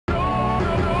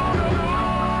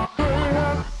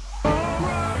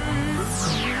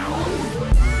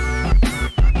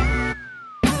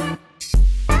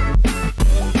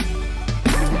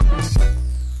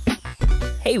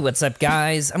Hey, what's up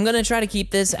guys? I'm gonna try to keep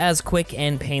this as quick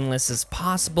and painless as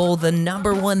possible. The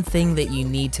number one thing that you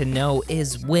need to know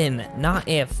is when, not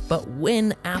if, but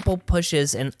when Apple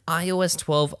pushes an iOS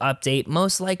 12 update,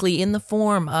 most likely in the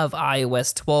form of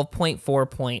iOS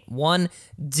 12.4.1.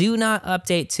 Do not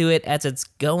update to it, as it's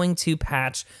going to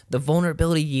patch the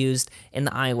vulnerability used in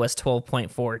the iOS 12.4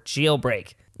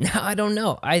 jailbreak. Now, I don't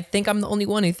know. I think I'm the only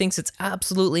one who thinks it's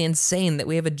absolutely insane that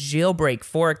we have a jailbreak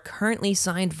for a currently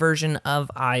signed version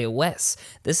of iOS.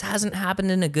 This hasn't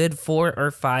happened in a good 4 or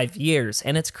 5 years,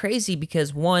 and it's crazy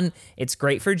because 1, it's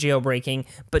great for jailbreaking,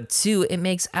 but 2, it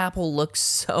makes Apple look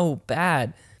so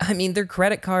bad. I mean, their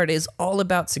credit card is all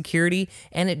about security,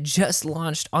 and it just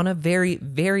launched on a very,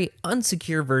 very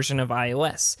unsecure version of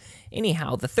iOS.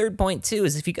 Anyhow, the third point too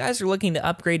is if you guys are looking to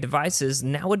upgrade devices,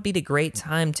 now would be the great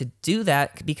time to do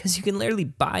that because you can literally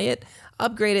buy it,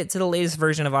 upgrade it to the latest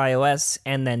version of iOS,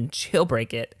 and then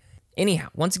jailbreak it. Anyhow,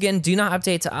 once again, do not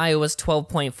update to iOS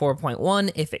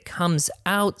 12.4.1 if it comes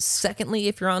out. Secondly,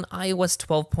 if you're on iOS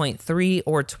 12.3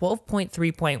 or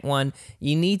 12.3.1,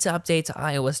 you need to update to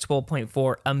iOS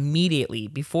 12.4 immediately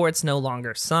before it's no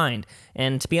longer signed.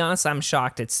 And to be honest, I'm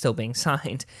shocked it's still being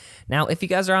signed. Now, if you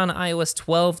guys are on iOS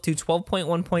 12 to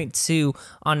 12.1.2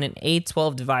 on an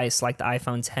A12 device like the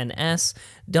iPhone XS,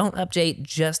 don't update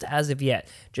just as of yet.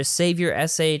 Just save your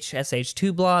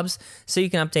SH2 blobs so you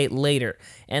can update later.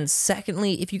 And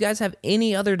secondly, if you guys have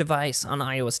any other device on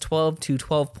iOS 12 to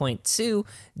 12.2,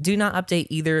 do not update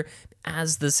either,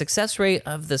 as the success rate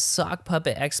of the sock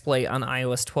puppet exploit on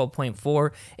iOS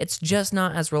 12.4, it's just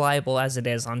not as reliable as it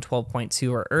is on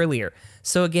 12.2 or earlier.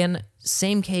 So again,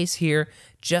 same case here,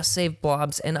 just save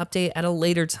blobs and update at a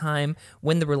later time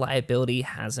when the reliability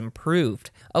has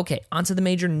improved. Okay, onto the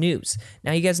major news.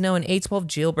 Now you guys know an A12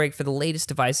 jailbreak for the latest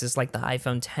devices like the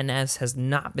iPhone XS has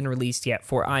not been released yet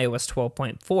for iOS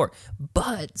 12.4,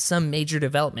 but some major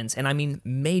developments, and I mean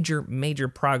major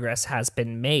progress has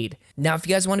been made. Now if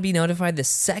you guys want to be notified the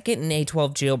second an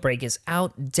A12 jailbreak is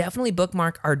out, definitely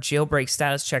bookmark our jailbreak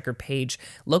status checker page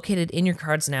located in your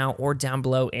cards now or down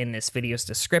below in this video's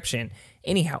description.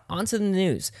 Anyhow, onto the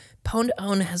news.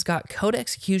 Pwn has got code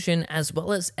execution as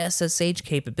well as SSH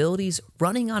capabilities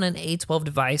running on an A12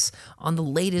 device on the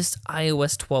latest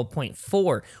iOS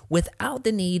 12.4 without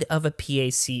the need of a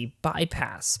PAC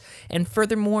bypass. And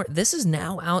furthermore, this is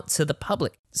now out to the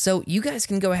public, so you guys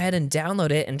can go ahead and download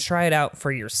it and try it out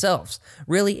for yourselves.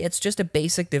 Really, it's just a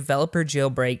basic developer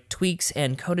jailbreak. Tweaks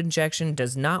and code injection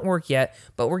does not work yet,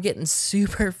 but we're getting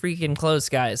super freaking close,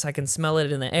 guys. I can smell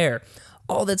it in the air.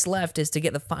 All that's left is to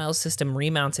get the file system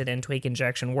remounted and tweak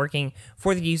injection working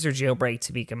for the user jailbreak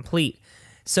to be complete.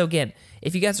 So again,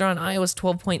 if you guys are on iOS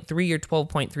 12.3 or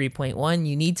 12.3.1,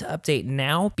 you need to update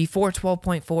now before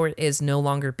 12.4 is no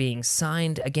longer being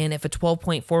signed. Again, if a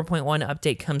 12.4.1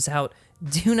 update comes out,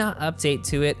 do not update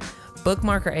to it.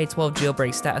 Bookmark our A12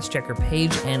 jailbreak status checker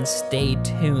page and stay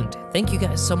tuned. Thank you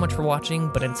guys so much for watching,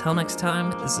 but until next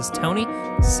time, this is Tony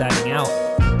signing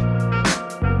out.